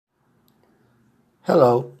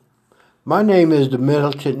Hello, my name is the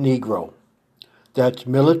Militant Negro. That's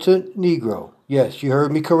Militant Negro. Yes, you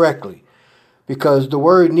heard me correctly. Because the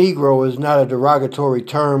word Negro is not a derogatory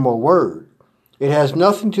term or word. It has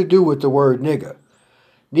nothing to do with the word nigger.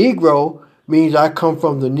 Negro means I come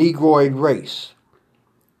from the Negroid race.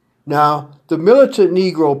 Now, the Militant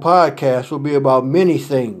Negro podcast will be about many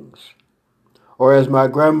things, or as my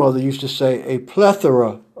grandmother used to say, a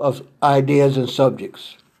plethora of ideas and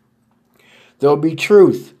subjects. There'll be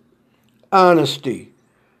truth, honesty,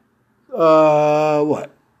 common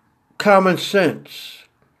sense,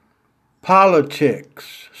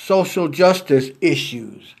 politics, social justice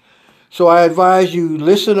issues. So I advise you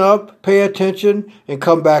listen up, pay attention, and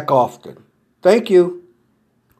come back often. Thank you.